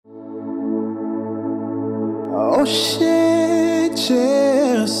ṣé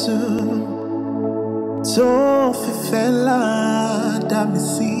Jésù tó fìfẹ́ ńlá dá mi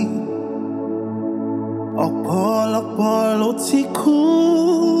sí. Ọ̀pọ̀lọpọ̀ ló ti kú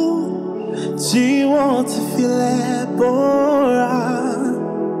tí wọ́n ti filẹ̀ bóra.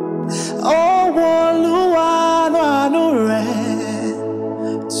 Ọwọ́ Olúwa àánú rẹ̀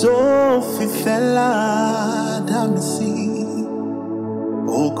tó fìfẹ́ ńlá dá mi sí.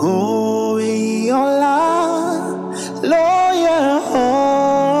 Ògo ìyọ́lá ló yẹ ọ́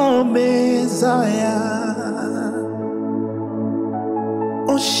Mèsáyà.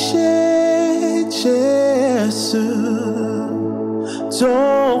 Ó ṣé Jésù tó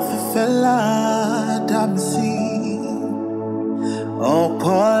fìfẹ́ ńlá dá mi sí.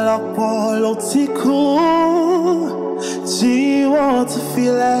 Ọ̀pọ̀lọpọ̀ ló ti kú tí wọ́n ti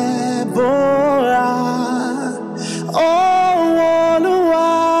filẹ̀ bóra. Ọwọ́ Olúwa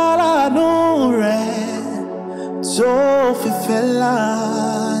àánú rẹ̀ tó fìfẹ́ ńlá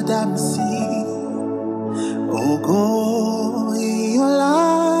dá mi sí. Ògo ìyọ́lá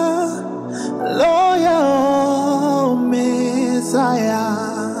ló yẹ ọ́ Mèsáyà.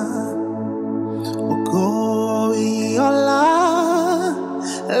 Ògo ìyọ́lá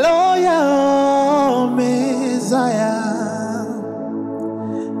ló yẹ ọ́ Mèsáyà.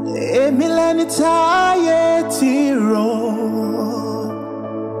 Èmi lẹni táyé ti rò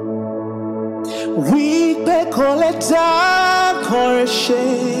wípé kò lè dá nǹkan rẹ̀ ṣe,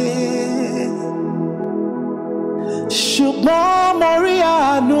 ṣùgbọ́n mo rí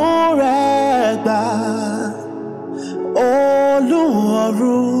àánú rẹ̀ gbà.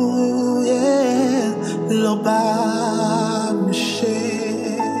 Olúwarun ló bá mi ṣe.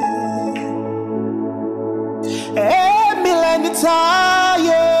 Èmi lẹni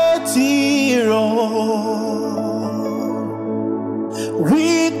táyé ti rò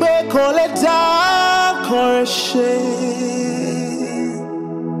wípé kò lè dá nǹkan rẹ̀ ṣe,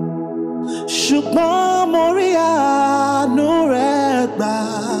 ṣùgbọ́n mo rí àánú rẹ̀ gbà.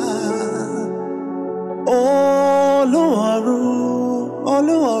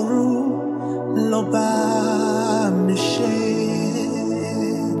 Olúwarun ló bá mi ṣe.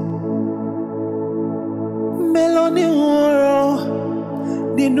 Mélòó ni wọ́n rò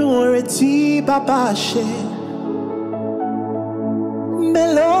nínú oore tí bàbá ṣe?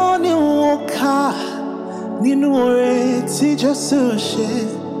 Mélòó ni wọ́n kà nínú oore tí Jésù ṣe?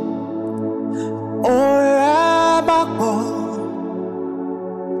 Oore bá pọ̀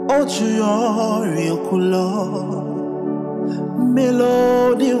ó ju oore òkú lọ.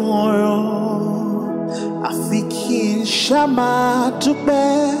 Mélòó ni wọ́n rò, àfi kí n ṣá máa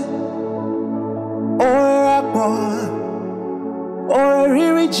dúpẹ́. Oore pọ̀, oore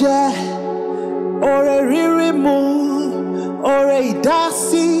rírí jẹ, oore rírí mu, oore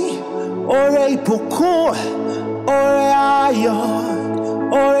ìdásí, oore ìbùkún, oore ayọ̀,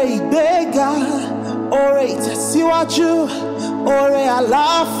 oore ìgbéga, oore ìtẹ̀síwájú, oore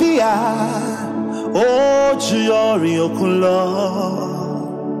àlàáfíà, ó ju oore òkun lọ.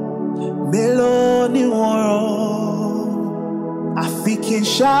 Mélòó ni wọ́n rò, àfi kí n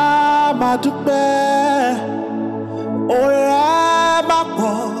ṣá máa dúpẹ́. Oore má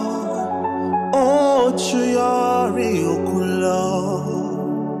pọ̀ ó ju oore òkun lọ.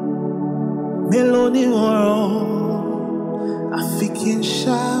 Mélòó ni wọ́n rò, àfi kí n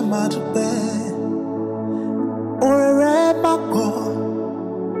ṣá máa dúpẹ́. Oore má pọ̀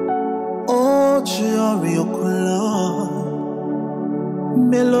ó ju oore òkun lọ.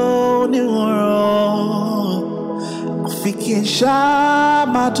 Mélòó ni wọ́n rò, àfi kí n ṣá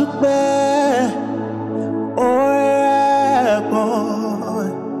máa dúpẹ́. Oore pọ̀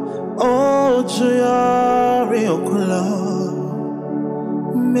ó ju oore òkun lọ.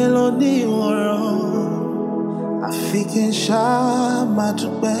 Mélòó ni wọ́n rò, àfi kí n ṣá máa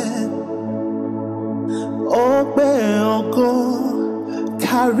dúpẹ́. Ó gbé ògo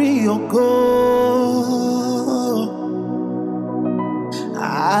kárí ògo,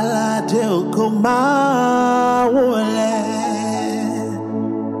 aládé ògo máa wólẹ̀.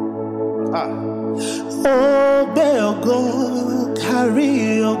 Ó gbé ògo kárí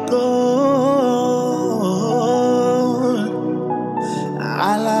ògo,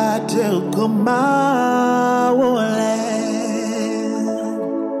 aládé ògo máa wólẹ̀.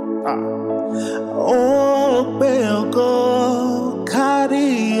 Ó gbé ògo kárí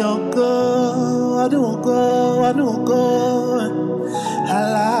ògo, ọdún ògo,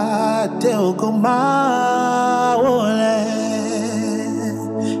 aládé ògo máa wólẹ̀.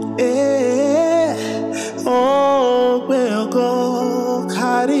 Ó gbé ògo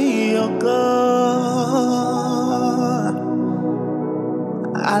kárí ògo,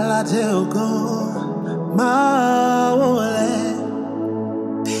 aládé ògo máa wọlé.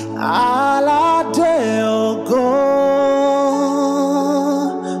 Aládé ògo,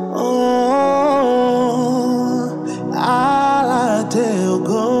 aládé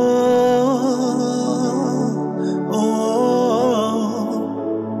ògo,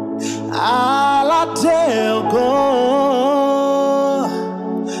 aládé ògo,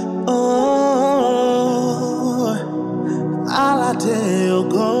 aládé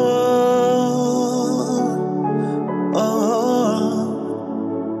ògo.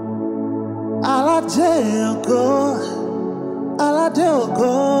 Aládé ògo, aládé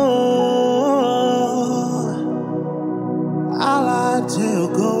ògo, aládé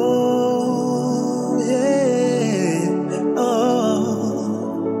ògo, yeah.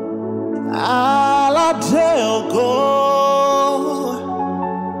 Aládé ògo,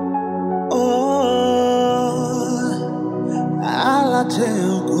 aládé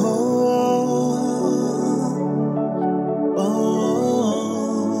ògo.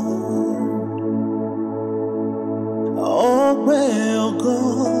 Ogbe ògo,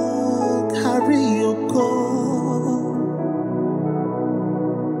 kárí ògo,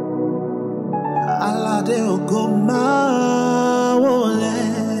 aládé ògo máa wọlé.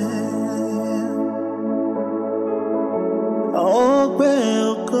 Ogbe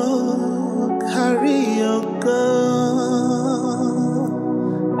ògo, kárí ògo,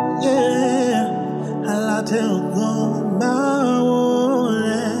 yeah. Aládé ògo máa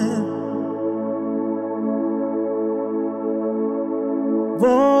wọlé.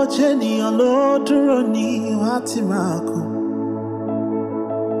 Bó jẹ́ ènìyàn ló dúró ní wá ti máa kú.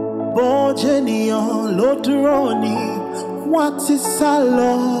 Bó jẹ́ ènìyàn ló dúró ní wá ti sá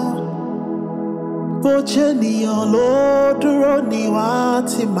lọ. Bó jẹ́ ènìyàn ló dúró ní wá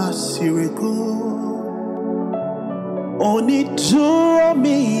ti máa ṣìrègùn. Onídúró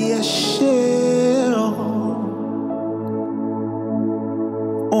mi ẹ ṣé o.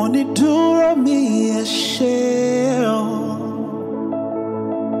 Onídúró mi ẹ ṣé o.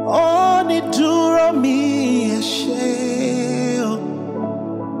 Onídúró mi ẹ ṣé o.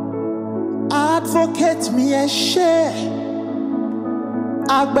 Advocate mi ẹ ṣé.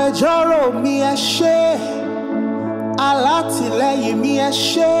 Agbẹjọ́rò mi ẹ ṣé. Alátìlẹ́yìn mi ẹ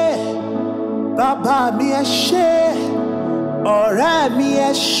ṣé. Bàbá mi ẹ ṣé. Ọ̀rẹ́ mi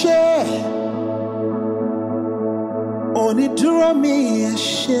ẹ ṣé. Onídúró mi ẹ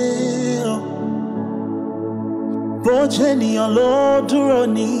ṣé o. Bó jẹ́ ènìyàn ló dúró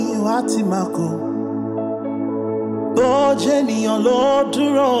ní wá ti máa kú. Bó jẹ́ ènìyàn ló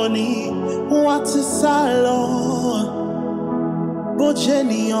dúró ní wá ti sá lọ. Bó jẹ́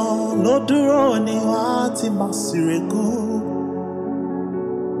ènìyàn ló dúró ní wá ti máa ṣìrègùn.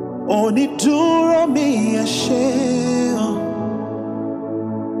 Onídúró mi ẹ ṣé o.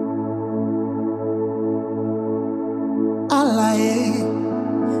 Alààyè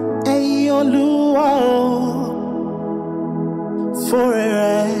ẹ̀yin Olúwa o. Fúnra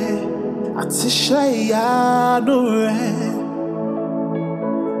rẹ̀ àti iṣẹ́ ìyanu rẹ̀.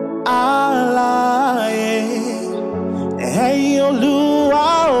 Alààyè ẹ̀yin Olúwa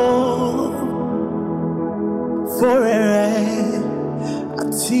o. Fúnra rẹ̀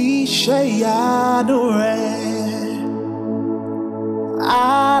àti iṣẹ́ ìyanu rẹ̀.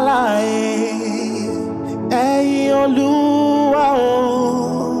 Alààyè ẹ̀yin Olúwa o.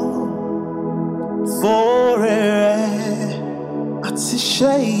 Fúnra rẹ̀ àti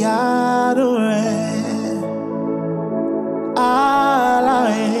iṣẹ́ ìyanu rẹ̀.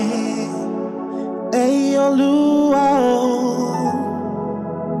 Alààyè ẹ̀yin Olúwa o.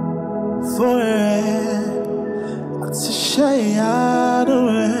 Fúnra rẹ̀ àti iṣẹ́ ìyanu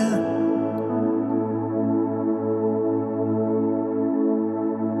rẹ̀.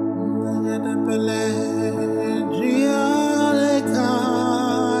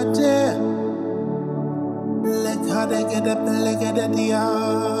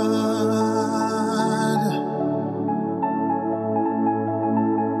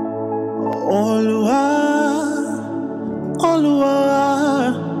 Olúwa, Olúwa,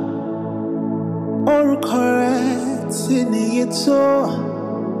 orúkọ rẹ̀ ti níyì tó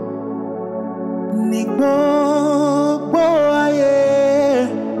ní gbogbo ayé.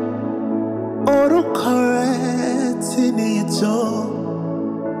 Orúkọ rẹ̀ ti níyì tó.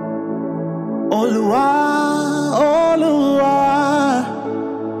 Olúwa, Olúwa,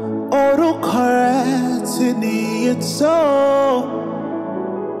 orúkọ rẹ̀ ti níyì tó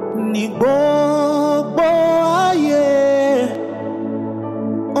ní gbogbo ayé.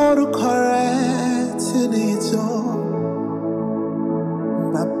 Orúkọ rẹ̀ ti níyì tó.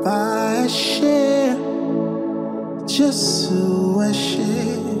 Bàbá ẹ ṣé, Jésù ẹ ṣé.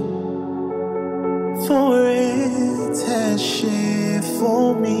 for it ẹ ṣé fún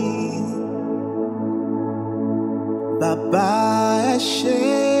mi. Bàbá ẹ ṣé,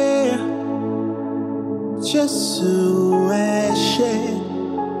 Jésù ẹ ṣé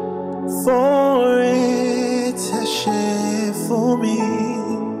for it ẹ ṣé fún mi.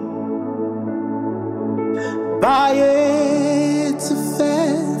 Báyé ti fẹ́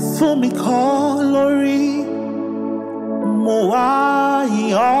fún mi kọ́ lórí, mo wá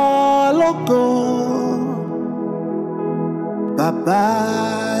yìn ọ́ lógo. Bàbá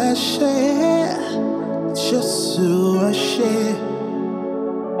ẹ ṣé, Jésù ẹ ṣé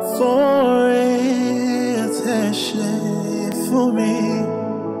for it ẹ ṣé fún mi.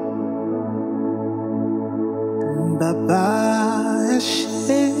 Bàbá ẹ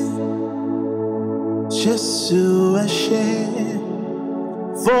ṣé, Jésù ẹ ṣé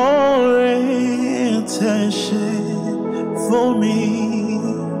for it ẹ ṣé fún mi.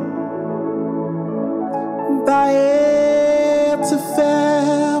 Báyé ti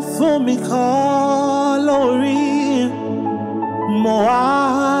fẹ́ fún mi kọ́ lórí, mo wá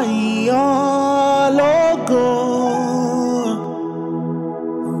yìn ọ́ lógo.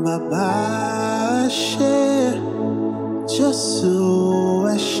 Bàbá ẹ ṣé, Jésù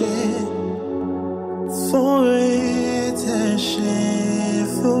ẹ ṣé for it ẹ ṣé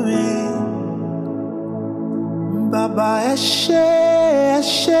fún mi. Bàbá ẹ ṣé, ẹ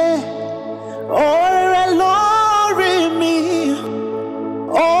ṣé, ọrẹ lórí mi,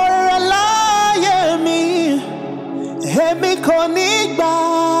 ọrẹ láyé mi, èmi kò ní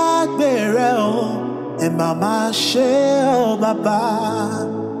gbàgbé rẹ o, ẹ má má ṣe o bàbá.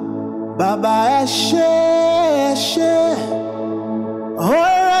 Bàbá ẹ ṣé, ẹ ṣé,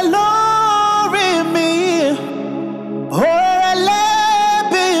 ọrẹ lórí mi, ọrẹ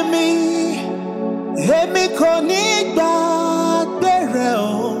lẹ́bí mi, èmi kò ní gbàgbé rẹ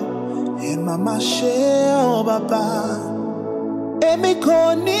o, ẹ má má ṣe o bàbá. Èmi kò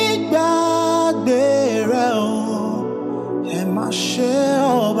ní gbàgbé rẹ o, ẹ má ṣe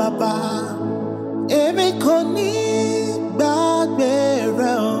o bàbá. Èmi kò ní gbàgbé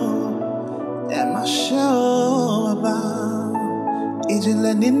rẹ o, ẹ má ṣe o bàbá.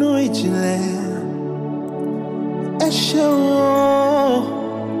 Ìjìnlẹ̀ nínú ìjìnlẹ̀, ẹ ṣé o.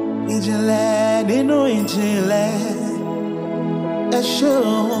 Ìjìnlẹ̀ nínú ìjìnlẹ̀, ẹ ṣé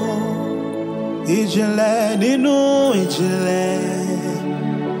o. Ìjìnlẹ̀ nínú ìjìnlẹ̀,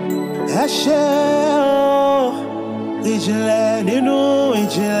 ẹ ṣé o. Ìjìnlẹ̀ nínú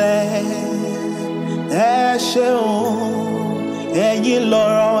ìjìnlẹ̀, ẹ ṣé o. Ẹ̀yin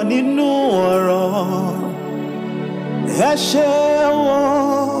lọ̀rọ̀ nínú ọ̀rọ̀, ẹ ṣé o.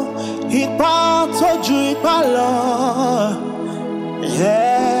 Ipá tó ju ipá lọ,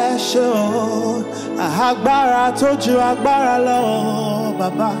 ẹ ṣé o. Agbára tó ju agbára lọ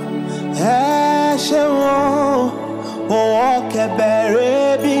bàbá, ẹ ṣé o. Òwò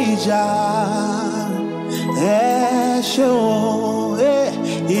kẹbẹ̀rẹ̀ bí ìjà, ẹ ṣé o.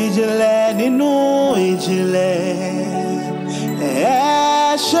 Ìjìnlẹ̀ nínú ìjìnlẹ̀,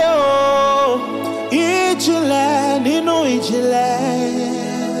 ẹ ṣé o. Ìjìnlẹ̀ nínú ìjìnlẹ̀,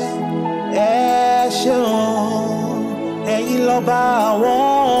 ẹ ṣé o. Ẹ̀yin lọ́ba àwọn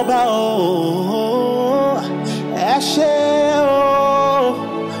ọba o, ẹ ṣé o.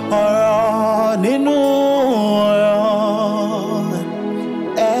 Ọ̀rọ̀ nínú ọ̀rọ̀,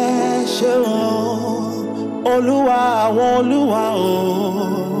 ẹ ṣé o. Olúwa àwọn olúwa o,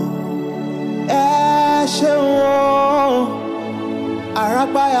 ẹ ṣé o.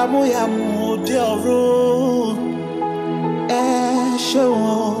 Àràgbá yàmúyàmú òde ọ̀run, ẹ ṣé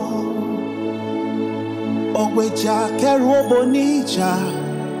o. Ògbèjà kẹrù òbò ní ìjà,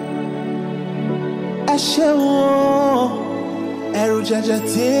 ẹ ṣé o. Ẹ̀rù jẹjẹ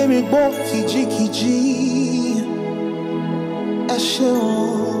tí mi gbó kìjikìji, ẹ ṣé o.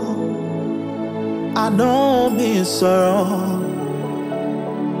 Àná mi sọ̀rọ̀,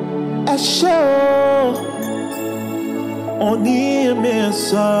 ẹ ṣé o. Òní mi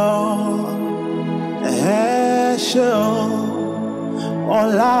sọ̀rọ̀, ẹ ṣé o.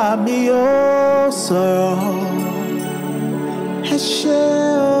 Ọ̀la mi yóò sọ̀rọ̀, ẹ ṣé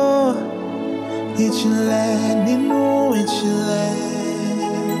o. Ìjìnlẹ̀ nínú ìjìnlẹ̀,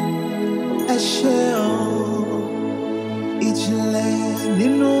 ẹ ṣé o. Ìjìnlẹ̀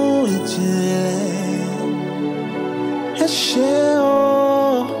nínú ìjìnlẹ̀, ẹ ṣé o.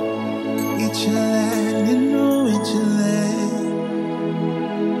 Ìjìnlẹ̀ nínú ìjìnlẹ̀,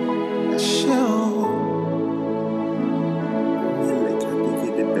 ẹ ṣé o.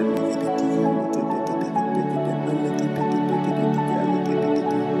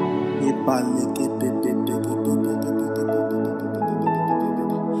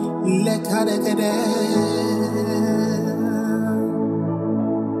 Lekadekede.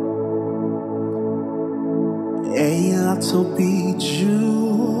 Eya to be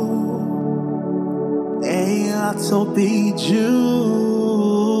Jew. Eya to be Jew.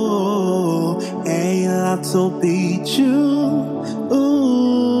 Eya to be Jew.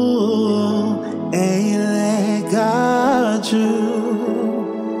 Eya Jew.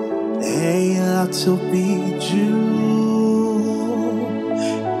 Eya to be Jew.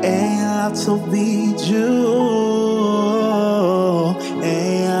 Eya to be Jew.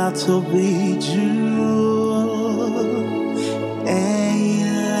 Eya to be Jew.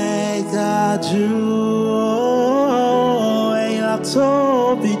 Eya Jew. Eya to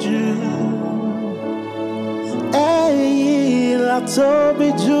be Jew. Eya to be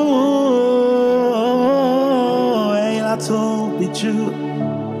Jew. Eya to be Jew.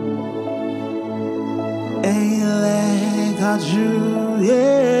 Eya Jew.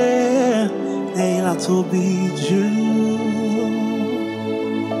 Yeah. Eya to be Jew.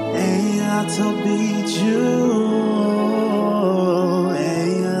 Eya to be Jew.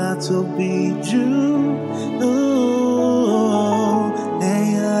 Eya to be Jew.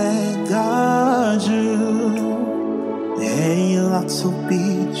 Eya Jew. Eya to be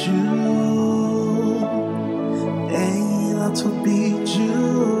Jew. Eya to be Jew.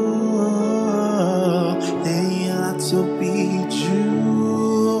 Eya to be Jew.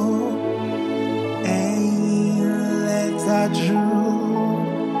 Eya Jew.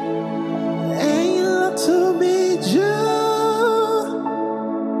 Eya to be Jew.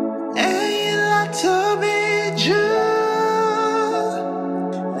 Eya to be Jew.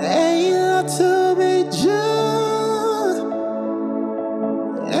 Eya to be Jew.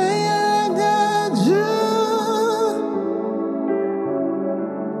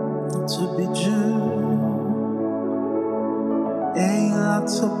 To be Jew, Eya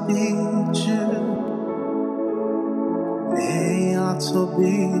to be Jew, Eya to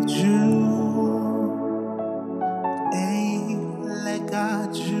be Jew, Eya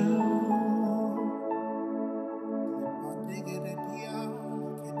Jew.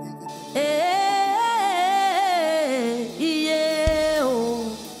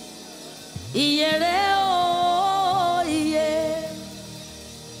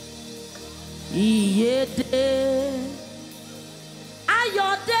 Iyede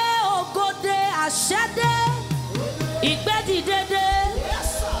ayode ogode asede igbedidede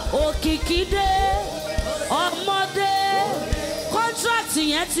òkìkídé ọmọdé contract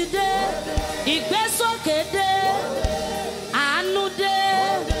yẹn ti dé ìgbésókè dé àánú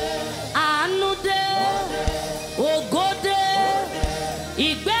dé ògòdé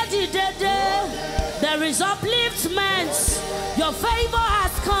ìgbedidede. There is upliftment. Your favor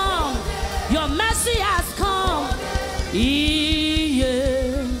has come. Your mercy has come. Iye,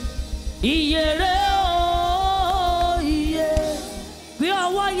 iyere o, iye. Bí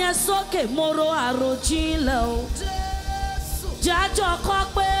ọwọ́ yẹn sókè moro àròjinlẹ̀ o. Jájọ kọ́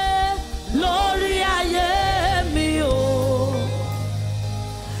pé lórí ayé mi o.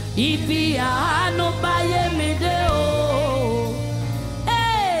 Ibi àánú báyé mi dé o.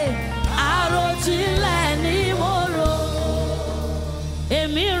 Àròjinlẹ̀ ni mo rò.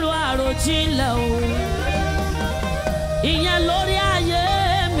 Èmi rò àròjinlẹ̀ o. Ìyẹn lórí ayé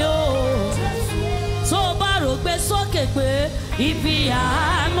mi o. Tó bá rò gbé sókè pé ibi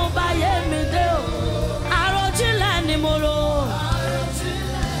àánú báyé mi dé o. Àròjinlẹ̀ ni mo rò.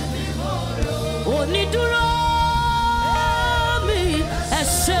 Onídúró mi ẹ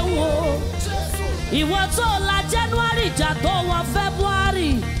ṣeun o. Ìwọ tó la January jà tó wọ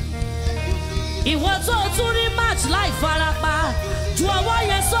February. Ìwọ tó tún rí March láì farapa. Ju ọwọ́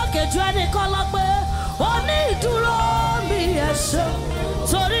yẹn sókè ju ẹnìkan lọ pé onídúró mi ẹ ṣeun.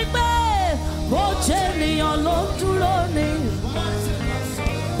 Torí pé bó jẹ́ ènìyàn ló ń dúró ni.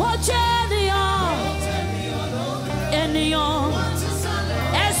 Bó jẹ́ ènìyàn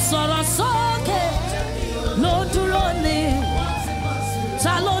ẹ sọ̀rọ̀ sókè ló ń dúró ni.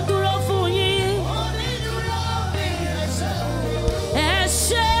 Ta ló ń dúró fún yín? Ẹ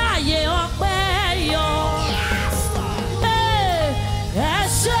ṣe àyè ọpẹ́ yọ. Ẹ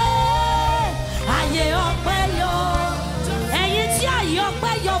ṣe àyè ọpẹ́ yọ. Ẹ̀yin tí àyè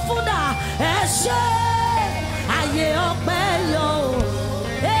ọpẹ́ yọ fún dà. Ẹ ṣe àyè ọpẹ́ yọ.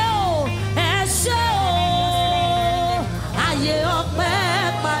 Ẹ ṣe àyè ọpẹ́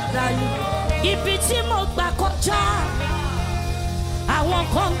padà yọ. Ibi tí mo gbà kọjá. Àwọn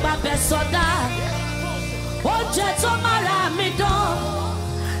kan gbàbẹ̀ sọdá. Oúnjẹ tó mára mi dán.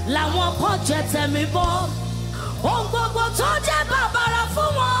 Làwọn kan jẹ tẹ̀mí bọ́. Ohun gbogbo tó jẹ́ bàbàrà fún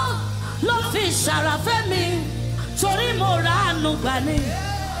wọn ló fi ṣàràfẹ́ mi. Torí mo ra àánú gbà ni.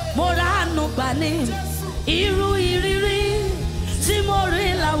 mo ránu gbà ní irú ìrírí tí mo rí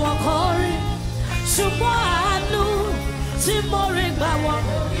làwọn kan rí ṣùgbọ́n àánú tí mo rí gbà wọ́n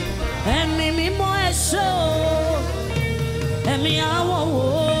ẹ̀mí mímọ́ ẹ ṣé o ẹ̀mí àwọn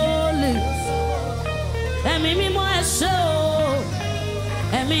wòlíì ẹ̀mí mímọ́ ẹ ṣé o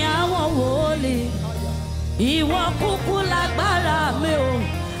ẹ̀mí àwọn wòlíì ìwọ kúkú lágbára mi o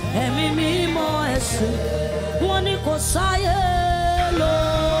ẹ̀mí mímọ́ ẹ ṣé wọ́n ní kò sáyé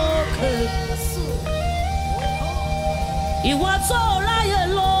lókè ìwọ tó ráyè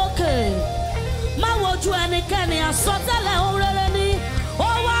lókè má wojú ẹnikẹ́ni àsọtẹ́lẹ̀ ohun rere ni ó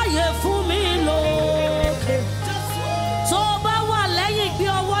wáyé fún mi lókè tó bá wà lẹ́yìn gbé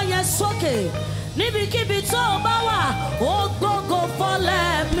ọwọ́ yẹn sókè níbikíbi tó bá wà ó gbógo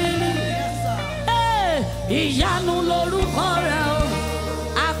fọlẹ̀ mi ni ìyanu lórúkọ rẹ o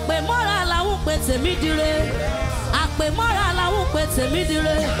àpèmọ́ra làwọn pè tèmi dire àpèmọ́ra làwọn pè tèmi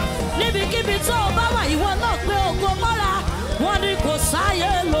dire níbikíbi tó bá wà ìwọ náà pé ògo mọ́ra wọn ni kò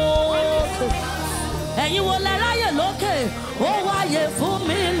sáyé lókè ẹ̀yin wo lẹ ráyè lókè ó wáyé fún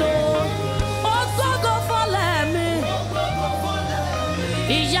mi lò ó gbógo fọlẹ̀ mi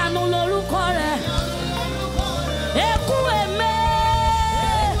ìyanu lórúkọ rẹ eku eme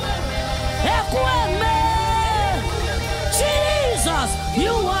eku eme Jesus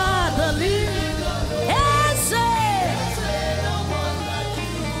you are the leader.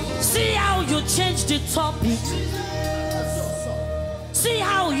 See how you change the topic. See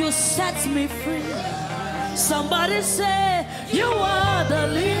how you set me free. Somebody say you are the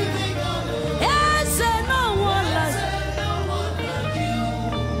leader. Say no one like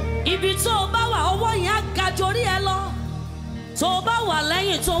you. Ibi tó bá wà ọwọ́ yẹn á ga jorí ẹ lọ. Tó bá wà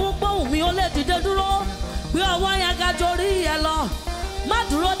lẹ́yìn tó ń gbóhùn mi ó lè dìde dúró. Gbé ọwọ́ yẹn ga jorí ẹ lọ. Má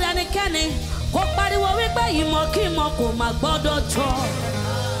dúró dẹnikẹ́ni. Kó pariwo wípé ìmọ̀ kí ìmọ̀ kò má gbọ́dọ̀ jọ.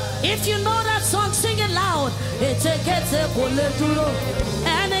 If you know that song, sing it loud. Ètekéte kò lè dúró.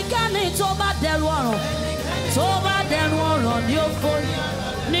 Ẹnikẹ́ni tó bá dẹrù ọ̀ràn. Tó bá dẹrù ọ̀ràn ni ó forí.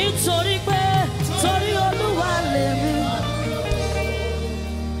 Nítorí pé torí Olúwa lèmi.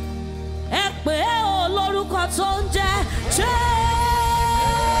 Ẹ pè é o lórúkọ tó ń jẹ́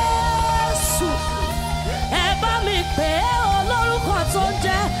Jésù. Ẹ bá mi pè é o lórúkọ tó ń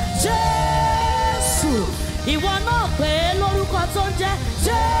jẹ́ Jésù. Ìwọ náà pè é lórúkọ tó ń jẹ́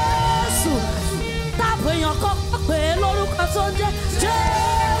Jésù. Táàbù èèyàn kan pè é lórúkọ tó ń jẹ́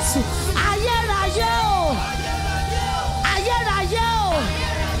Jésù. Ayérayé o. Ayérayé o.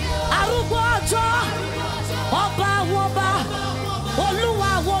 Arúgbó ọjọ́. Ọba àwọn ọba. Olúwa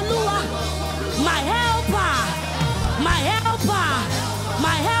àwọn olúwa. My helper. My helper.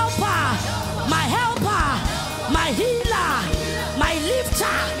 My helper. My helper. My healer. My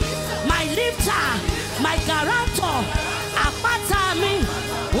lifter. My lifter. My guarantor. Àpáta mi.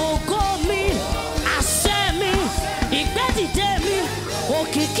 Ògo mi. Àṣẹ mi. Ìgbédìde mi.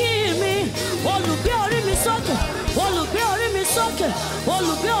 Òkìkí mi. Olùgbé orí mi sókè. Olùgbé orí mi sókè.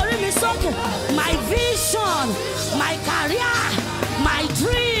 Olùgbé orí mi sókè. My vision. My career. My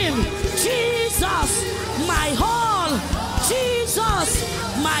dream. Jesus. My all. Jesus.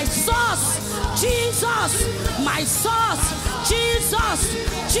 My source. Jesus. My source. Jesus.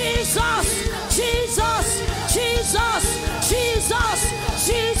 Jesus. Jesus. Jesus. Jesus.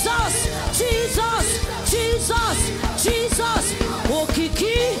 Jesus. Jesus. Jesus. Jesus.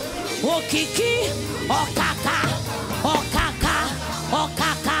 Òkìkí. Òkìkí. Ọ̀kàkà. Ọ̀kàkà.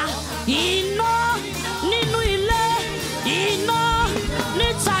 Ọ̀kàkà. Iná nínú ilé. Iná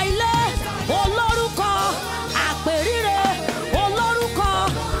níta ilé. Olórúkọ àpèrire. Olórúkọ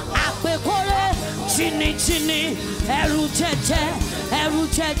àpèkórè. Jìnnìjìnnì. Ẹ̀rù jẹjẹ. Ẹ̀rù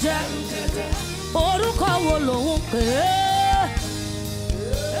jẹjẹ. Orúkọ wo lòun pè é?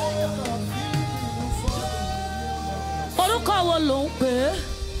 Orúkọ wo lòun pè é?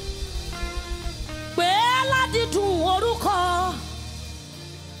 Pè é ládìdùn orúkọ.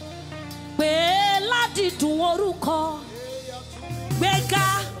 Pè é ládìdùn orúkọ. Gbéga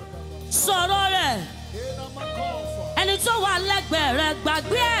sọ̀rọ̀ rẹ̀. Ẹni tó wà lẹ́gbẹ̀ẹ́ rẹ̀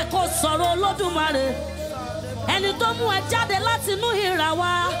gbàgbé ẹ̀ kó sọ̀rọ̀ Olódùmarè. Ẹni tó mú ẹ jáde láti inú ìhà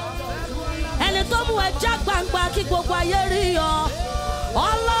wa. Ẹni tó mú ẹ já gbangba kí gbogbo ayé rí ọ.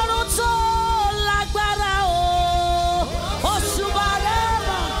 Ọlọ́run tó lágbára o. Òṣùbà rẹ̀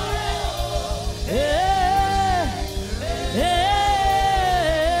mọ̀.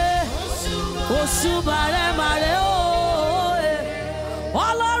 Òṣùbà rẹ̀ mà rẹ̀ o.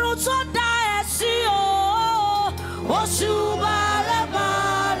 Ọlọ́run tó dá ẹ sí o. Òṣùbà rẹ̀ mà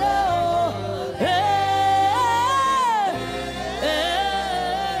rẹ̀ o.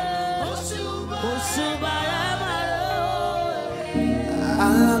 Òṣùbà rẹ̀ mà rẹ̀ o.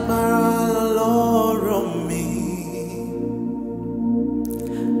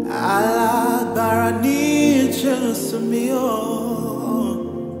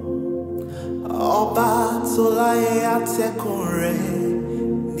 atẹ́kùn rẹ̀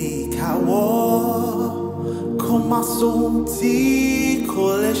níkàwọ́ kò má sóhun tí kò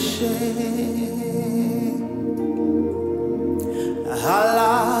lè ṣe.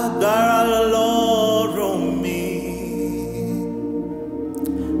 Alágbára lọ́rùn mi,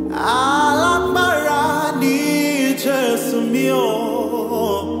 alágbára ní Jésù mi o.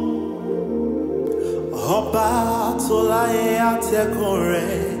 Ọba tó láyé atẹ́kùn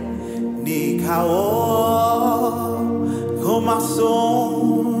rẹ̀ níkàwọ́ kò má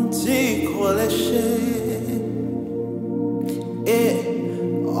sóhun tí kò lè ṣe.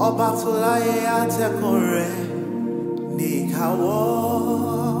 Ọba tó láyé atẹ́kùn rẹ̀ níkàwọ́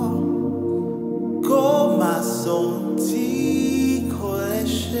kò má sóhun tí kò lè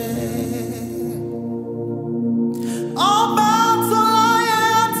ṣe. Ọba tó láyé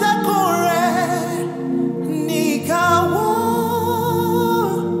atẹ́kùn rẹ̀ níkàwọ́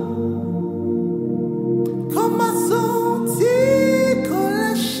kò má sóhun tí kò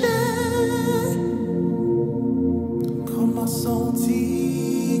lè ṣe. Kò má sóhun tí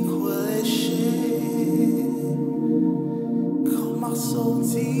kò lè ṣe. Kò má sóhun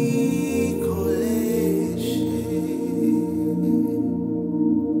tí kò lè ṣe.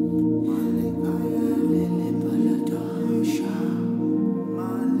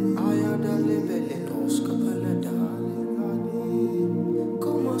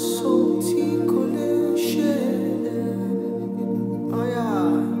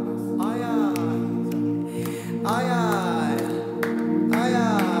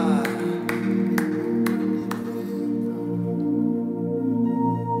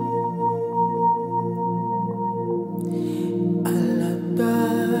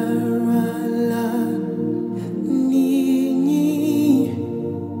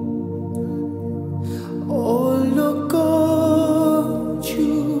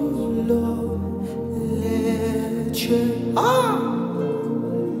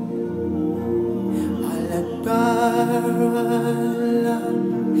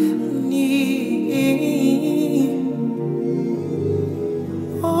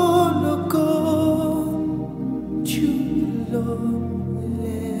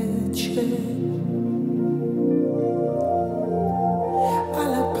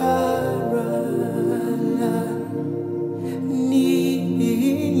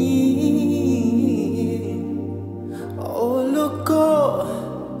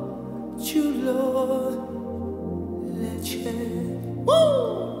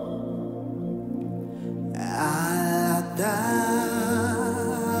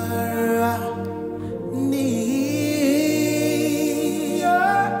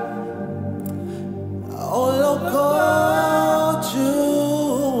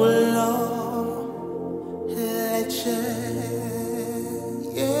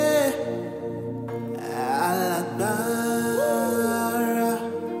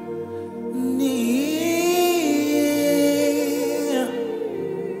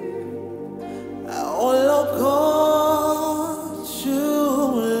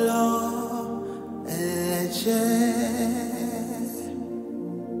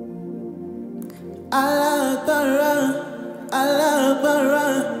 Alágbára, alágbára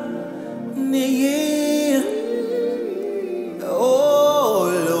nìyí.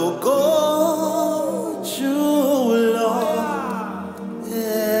 Ológo jùlọ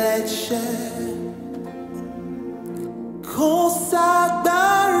lẹ́jẹ̀. Kò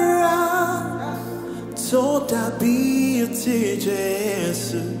ságbára tó dàbí ti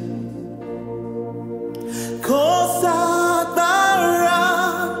Jésù. Kò ságbára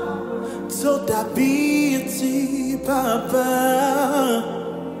tó dàbí ti Bàbá.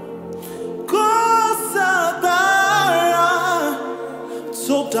 Kò ságbára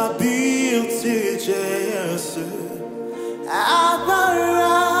tó dàbí ti Jésù.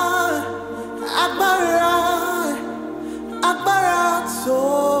 Agbára, agbára, agbára tó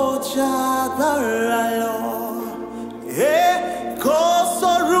jágbára lọ. Kò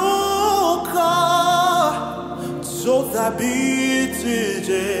sórúkọ tó dàbí ti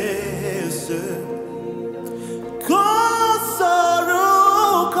Jésù. Kò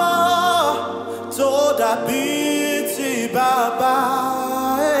sórúkọ tó dàbí ti Bàbá.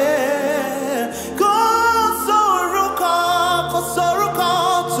 Kò sórúkọ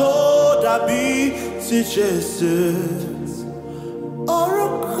tó dàbí ti Jésù.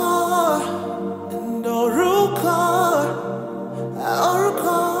 Orúkọ, orúkọ,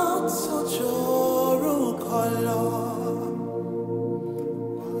 orúkọ tó ju orúkọ lọ.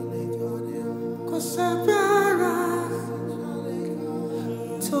 Kò ságbára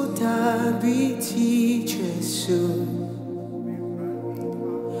tó dàbí ti Jésù.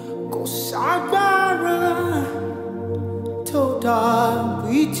 Kò ságbára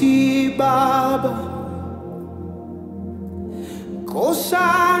dàbí ti bàbá, kò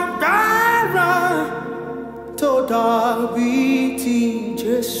ságbára tó dàbí ti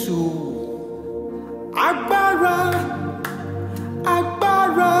Jésù. Agbára,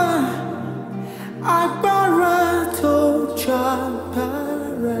 agbára, agbára tó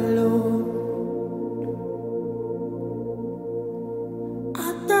jágbára lọ.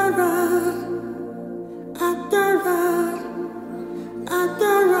 Agbára, agbára,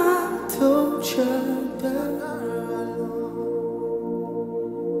 agbára tó jágbára lọ.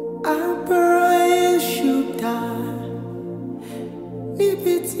 Agbára Èṣù dà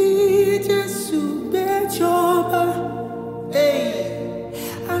níbi tí Jésù gbé jọba.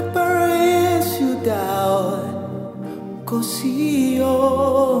 Agbára Èṣù dà kò sí o,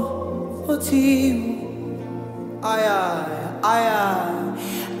 ó ti wù.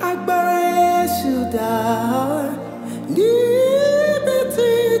 Agbára Èṣù dà níbi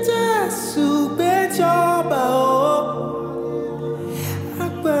tí Jésù gbé jọba.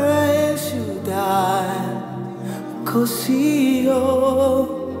 Agbára Èṣù dà kò sí o,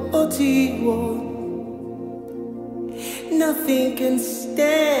 ó ti wù. Nothing can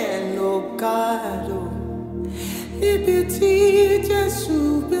stand, oh God, oh. Níbi tí Jésù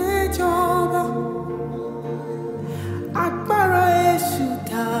gbé jọba. Agbára Èṣù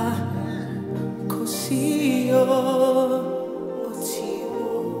dà kò sí o, ó ti wù.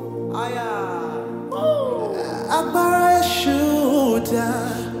 Agbára Èṣù dà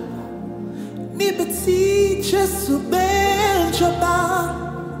níbi tí Jésù gbé jọba.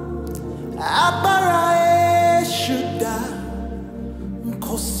 Agbára Èṣù dà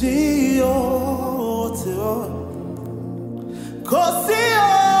kò sí o, tí wò. Kò sí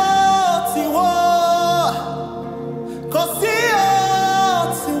o, tí wò. Kò sí o,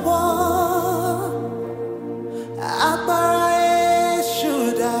 tí wò. Agbára Èṣù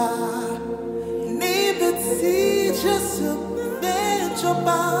dà níbi tí Jésù gbé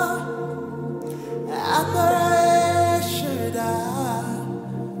jọba. Agbára Èṣù dà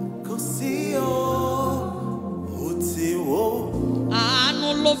kò sí o, ó ti wò. Àánú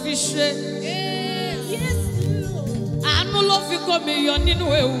ló fi ṣe. Àánú ló fi kó mi yọ nínú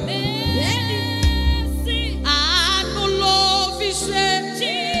ewu. Àánú ló fi ṣe.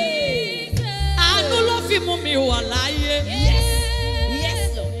 Àánú ló fi mú mi wà láyé.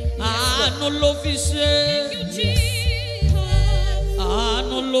 Àánú ló fi ṣe.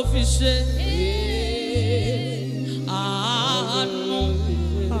 Àánú ló fi ṣe. Àánú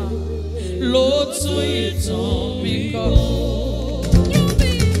ló tún ìtàn mi kọ.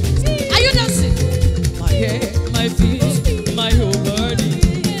 Are you dancing? My head, my feet, my whole body.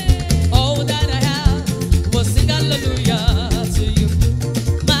 All that I have will sing hallelujah to you.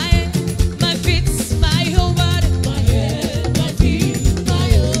 My feet, my whole body. My head, my feet, my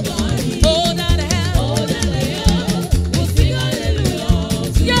whole body. All that I have will sing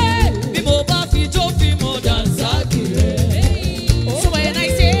hallelujah to you. Yeah, bí mo bá fi jó fi mo dansaki. So when I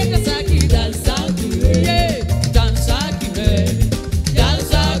say dansaki, dansaki, yeah, dansaki.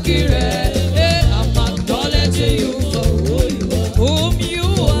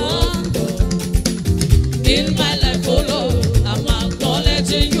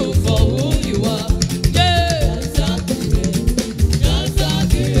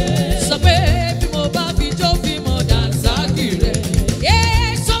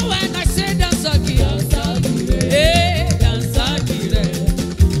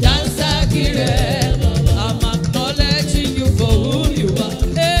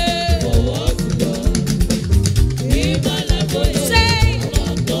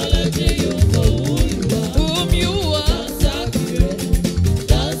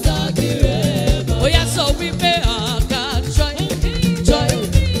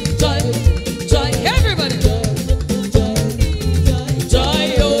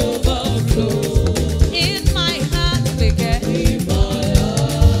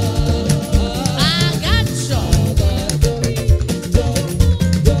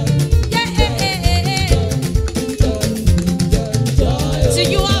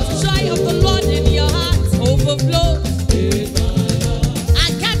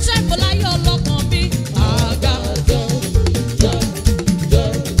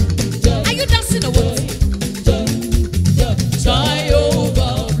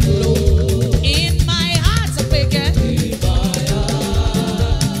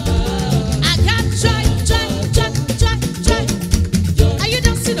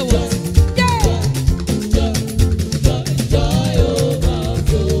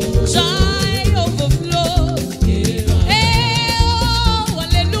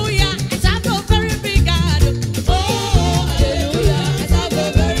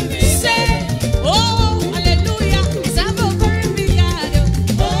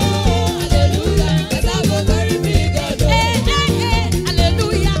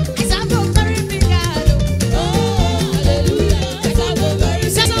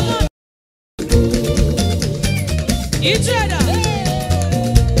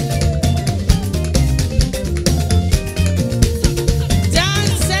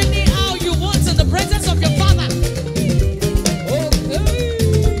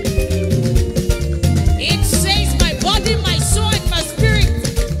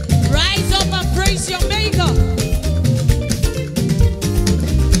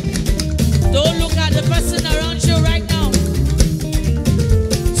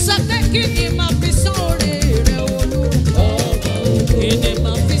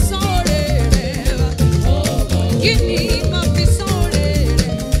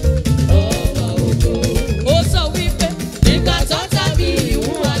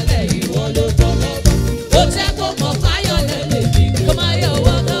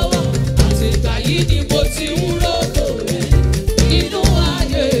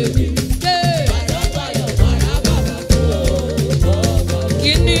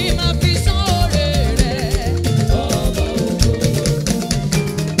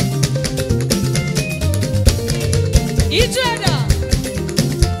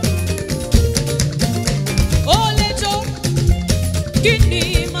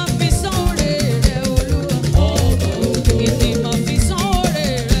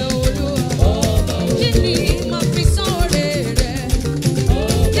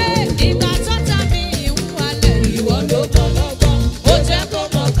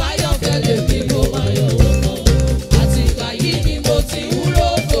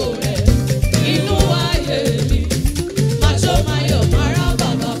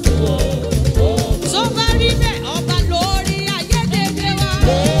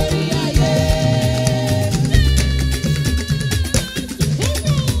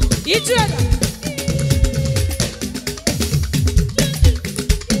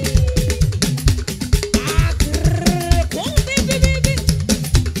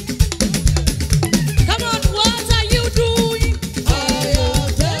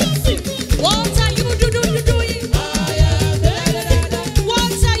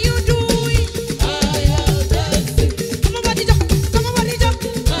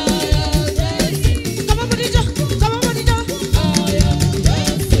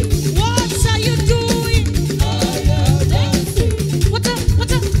 What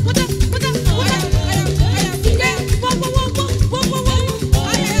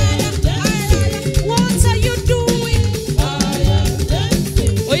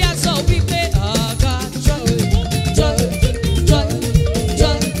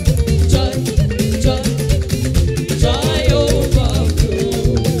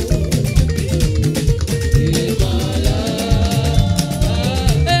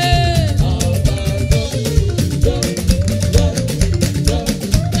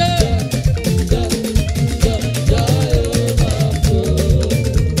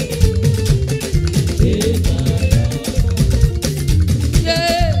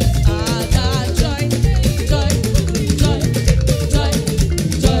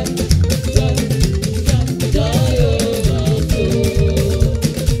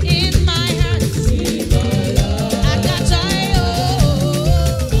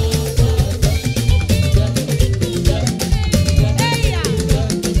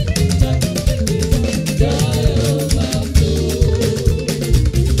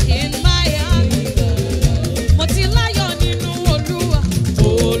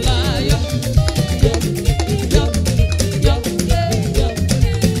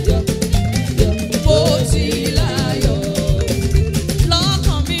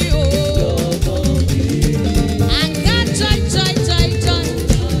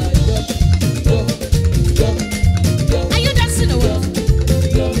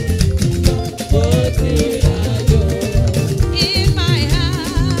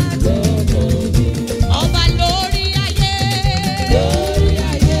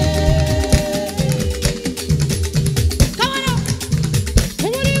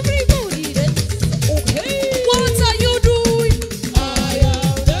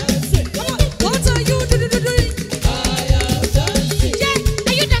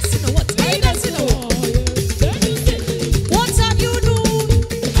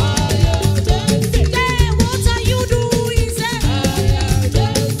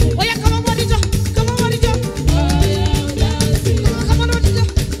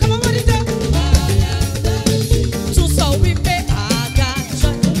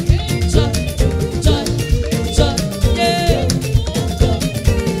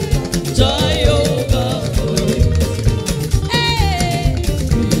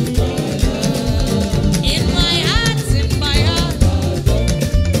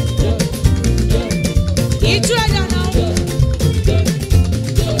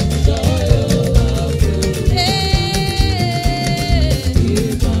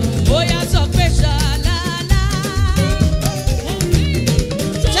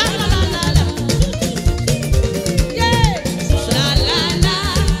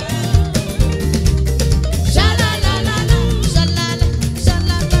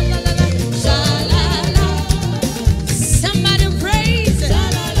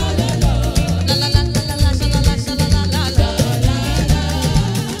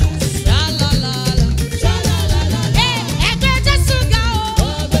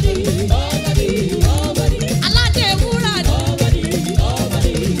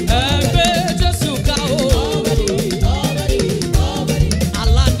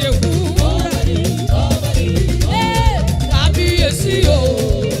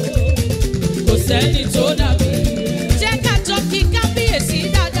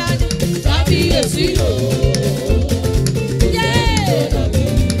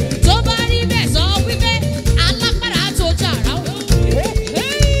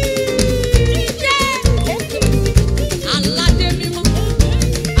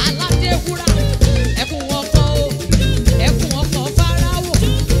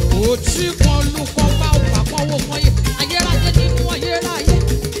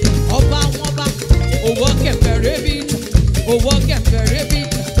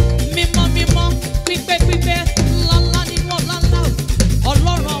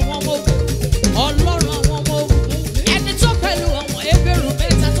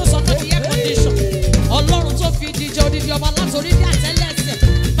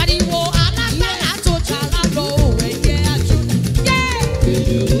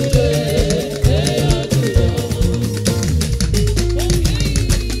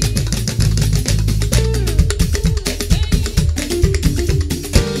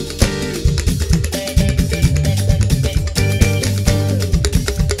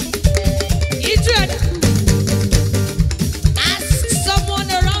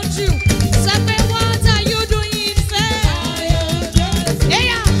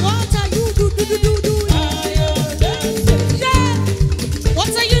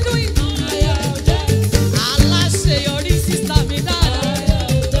What are you doing?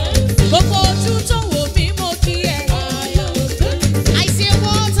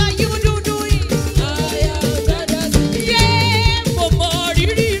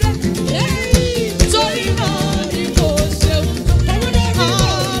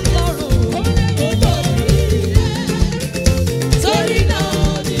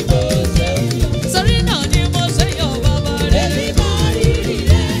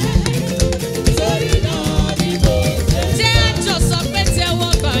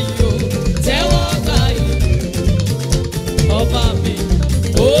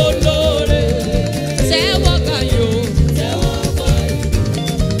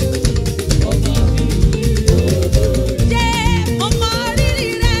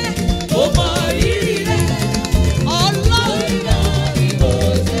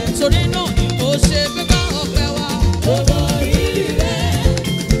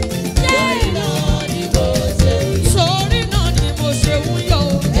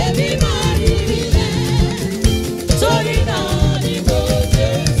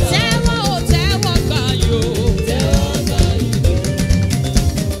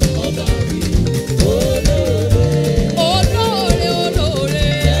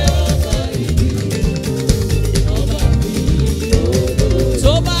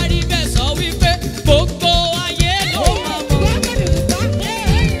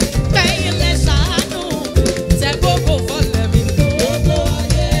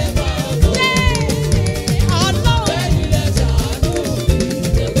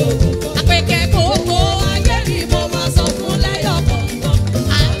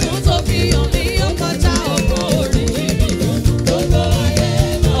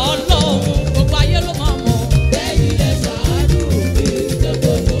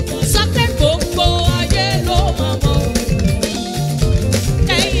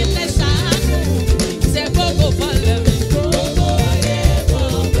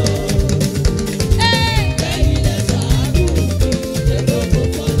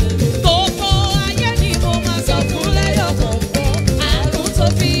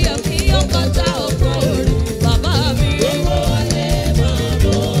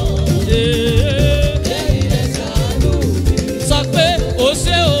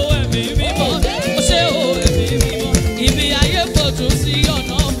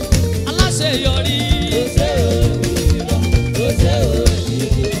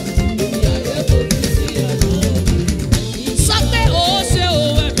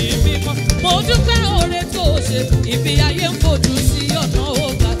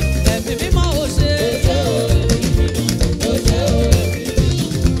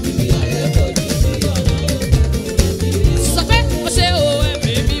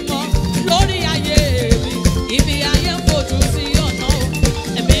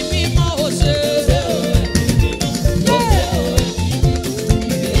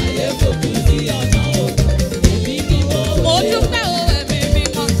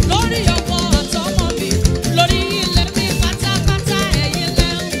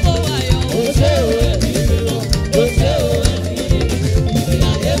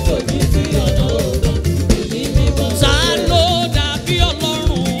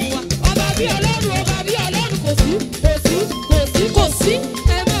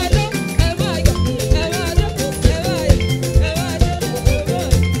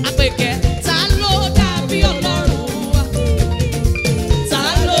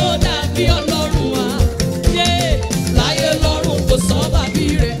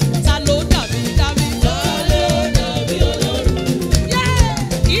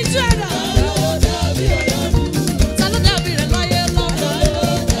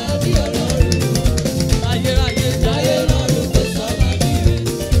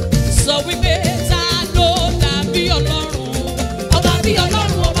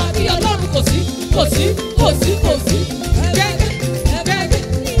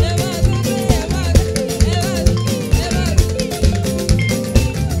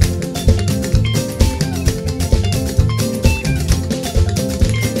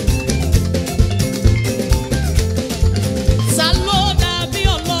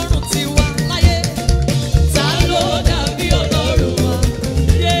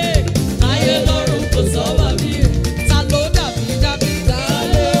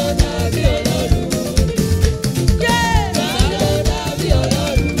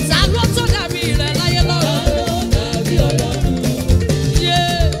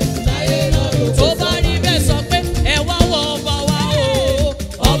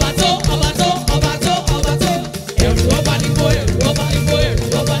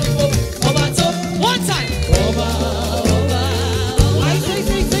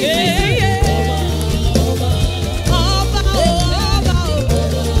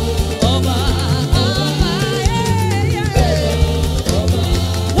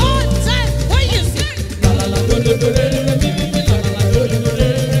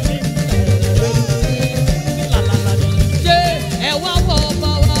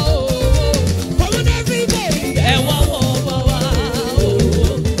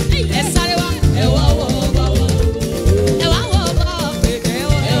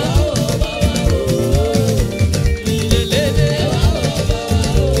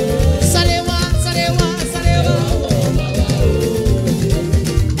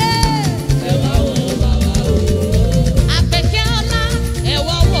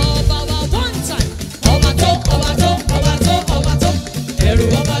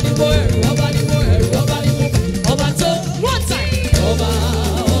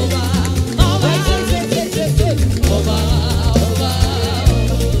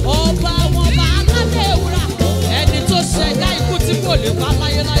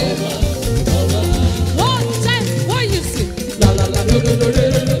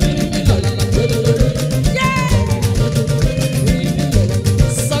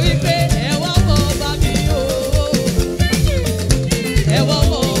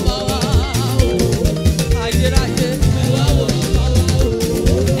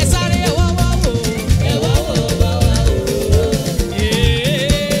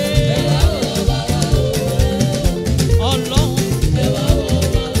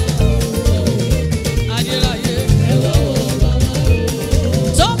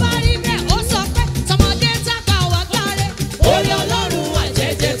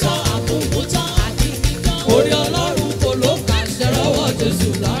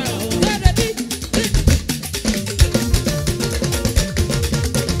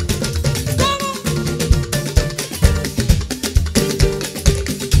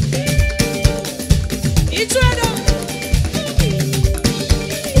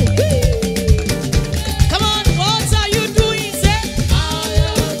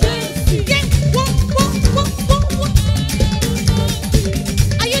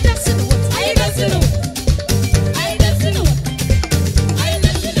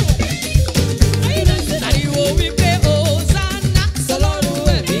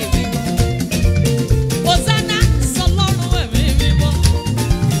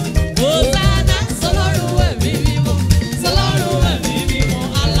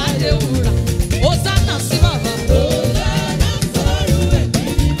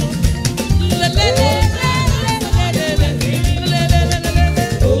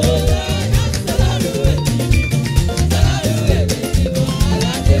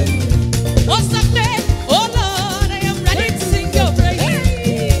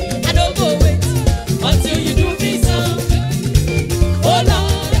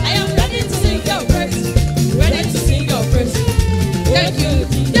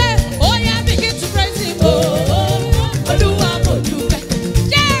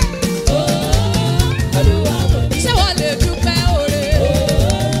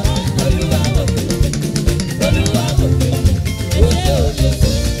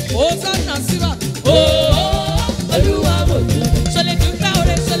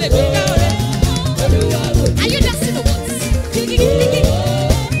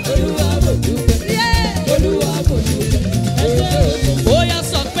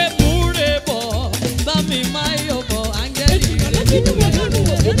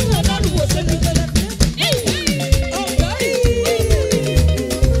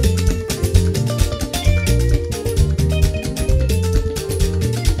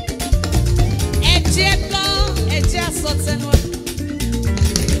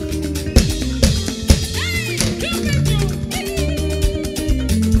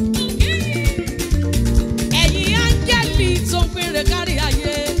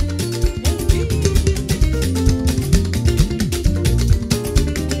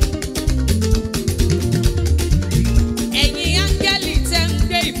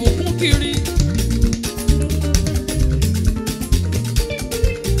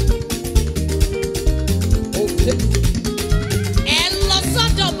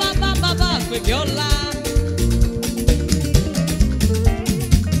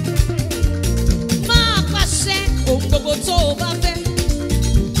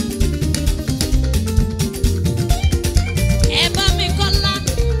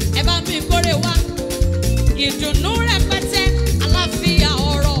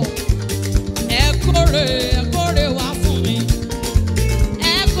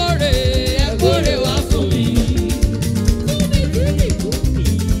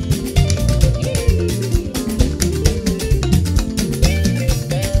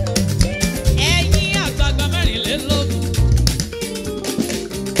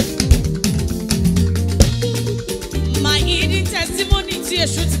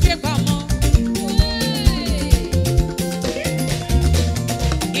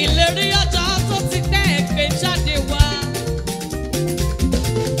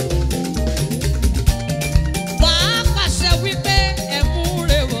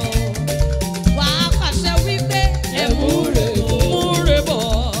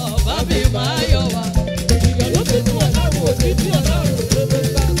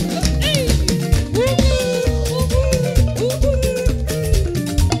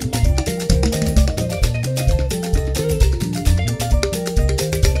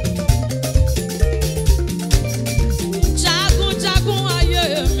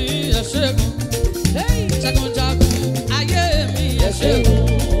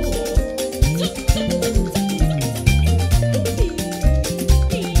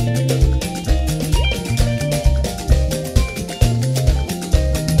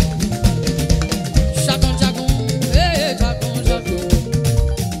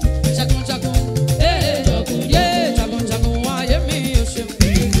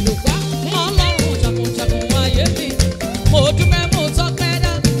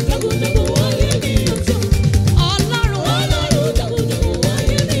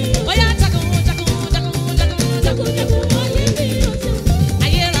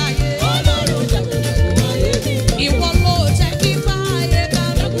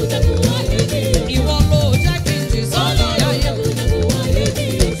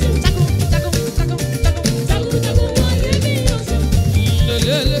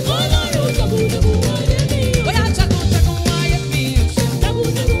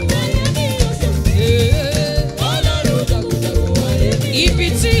 Ibi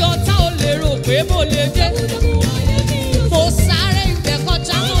tí ọ̀tá ò lè rò pé mo lè dé. Mo sáré ìfẹ́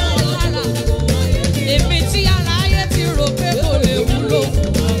kọjá mọ́ wọn lára. Èmi tí aráyé ti rò pé kò lè wúlò.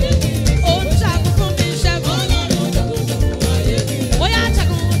 Ó ń jagun fún mi ṣẹ́gun. Bóyá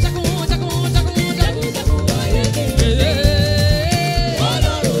jagun, jagun, jagun, jagun, jagun.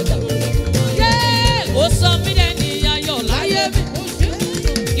 Ó sọ mí dẹni ayọ̀ láyé mi.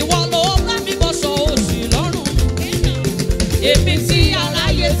 Ìwọ ló bá mi bọ́ṣọ òṣì lọ́rùn. Èmi tí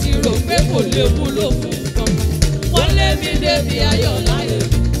aráyé ti rò pé kò lè wúlò fún nǹkan. Wọ́n lé mi débi ayọ̀ láyé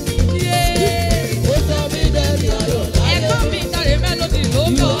mi. Ó sọ mí dẹni ayọ̀ láyé mi. Ẹ̀kọ́ mi kárí mélòdì ló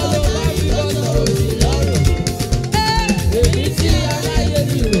bọ̀. Èmi tí aráyé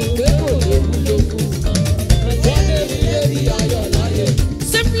ti rò pé kò lè wúlò fún nǹkan. Wọ́n lé mi débi ayọ̀ láyé mi.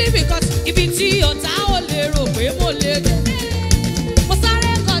 Simply because ibi tí ọ̀tá ò lè rò pé mo lè dé. Mo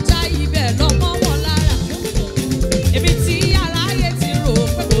sáré kọjá ibẹ̀ lọ́mọ wọn lára. Ibi tí aráyé ti rò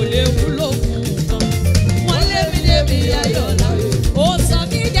pé kò lè wúlò fún nǹkan. Wọ́n lé mi débi ayọ̀ láyé mi. Ó sọ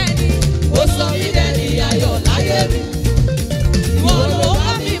mí dẹni ayọ̀ láyé mi. Ìwọ ló bá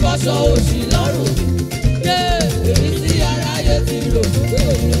mi bọ́ṣọ òṣì lọ́rùn. Èmi tí aráyé ti rò pé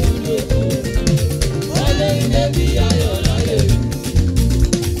kò lè wúlò fún nǹkan. Wọ́n lé mi débi ayọ̀ láyé mi.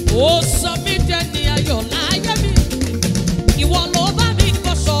 Ó sọ mí dẹni ayọ̀ láyé mi. Ìwọ ló bá mi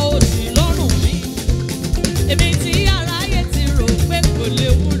bọ́ṣọ òṣì lọ́rùn mi. Èmi tí aráyé ti rò pé kò lè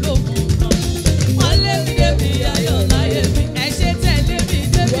wúlò fún nǹkan. Wọ́n lé mi débi ayọ̀ láyé mi. Ẹ ṣe tẹ̀lé mi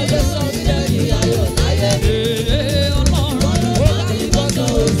débi Wọ́n lé sọ mí dẹni ayọ̀ láyé mi. Ọlọ́run Ó bá mi bọ́ṣọ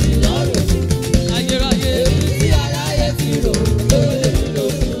òṣì lọ́rùn. ayérayé. Èmi tí aráyé ti rò pé kò lè wúlò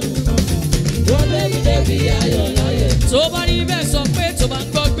fún nǹkan. Wọ́n lé mi débi ayọ̀ láyé mi. Tó bá rí bẹ́ẹ̀ sọ pé tó bá ń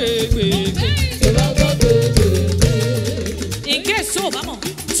gbọ́ gbègbè. Tó bá gbọ́ gbègbè. In case tó bá mọ̀,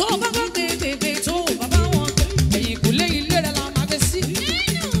 tó bá gbọ́ gbègbè tó bá bá wọn. Ẹ̀yìn kùlé ilé rẹ̀ la máa gbé sí.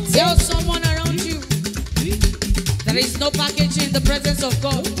 Tell someone around you there is no package in the presence of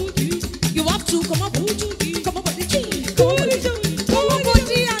God. You have to come up, body, come up, body,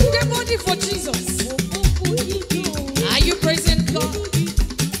 and get body for Jesus. Are you praising God?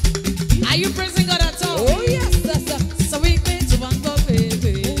 Are you praising God at all? Oh yes, sir. So we pay to one go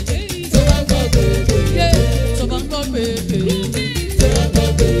baby. Tó bá gbọ́ gbègbè. Yeah, to one go baby. Tó bá gbọ́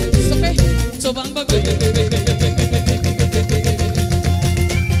gbègbè. So pay to one go baby.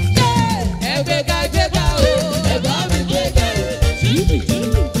 Ẹgbẹ́ga ẹgbẹ́ga o, ẹ bá mi gbéga o.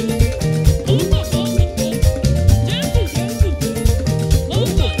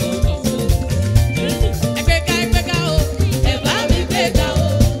 Ẹgbẹ́ga ẹgbẹ́ga o, Ẹ bá mi gbéga o.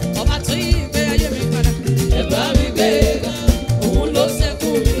 ọba tó yí ìgbé ayé mi padà. Ẹ bá mi gbéga. Òun ló ṣẹ́kù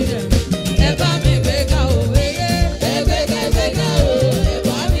mi rẹ̀. Ẹ bá mi gbéga o. Ẹgbẹ́ga ẹgbẹ́ga o, ẹ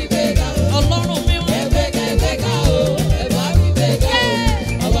bá mi gbéga o. Ọlọ́run mi wọ́n. Ẹgbẹ́ga ẹgbẹ́ga o, ẹ bá mi gbéga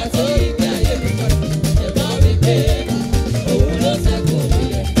o. Ọba tó yí ìgbé ayé mi padà. Ẹ bá mi gbéga. Òun ló ṣẹ́kù mi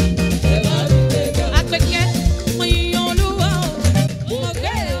rẹ̀. Ẹ bá mi gbéga o. Àpèkẹ́, mo yìn Olúwa o, mo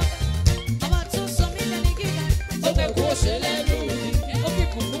gbé o. Ọba tó sọ mí lẹ́ni gíga. Ó fẹ́ kó ṣe lẹ́nu mi. Ó fi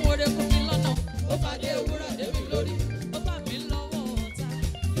kùnkùn wọlé kún mi lọ́nà. Ó fàdé ewúrà dé mi lórí. Ó bá mi lọ́wọ́ ọ̀tá.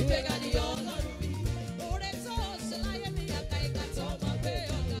 Ìgbéga